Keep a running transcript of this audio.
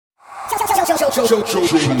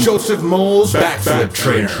Joseph Moles Backflip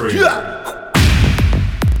Trainer.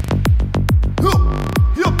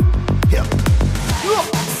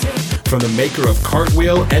 From the maker of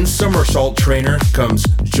Cartwheel and Somersault Trainer comes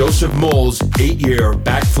Joseph Moles' 8-year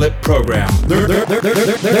backflip program. Learn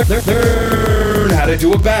how to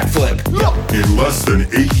do a backflip in less than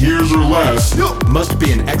 8 years or less. Must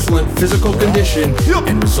be in excellent physical condition,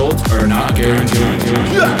 and results are not guaranteed.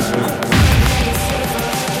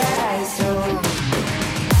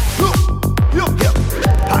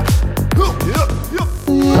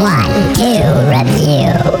 One, two,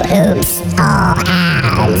 review. Oops, all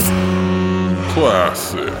hands.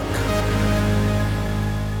 Classic.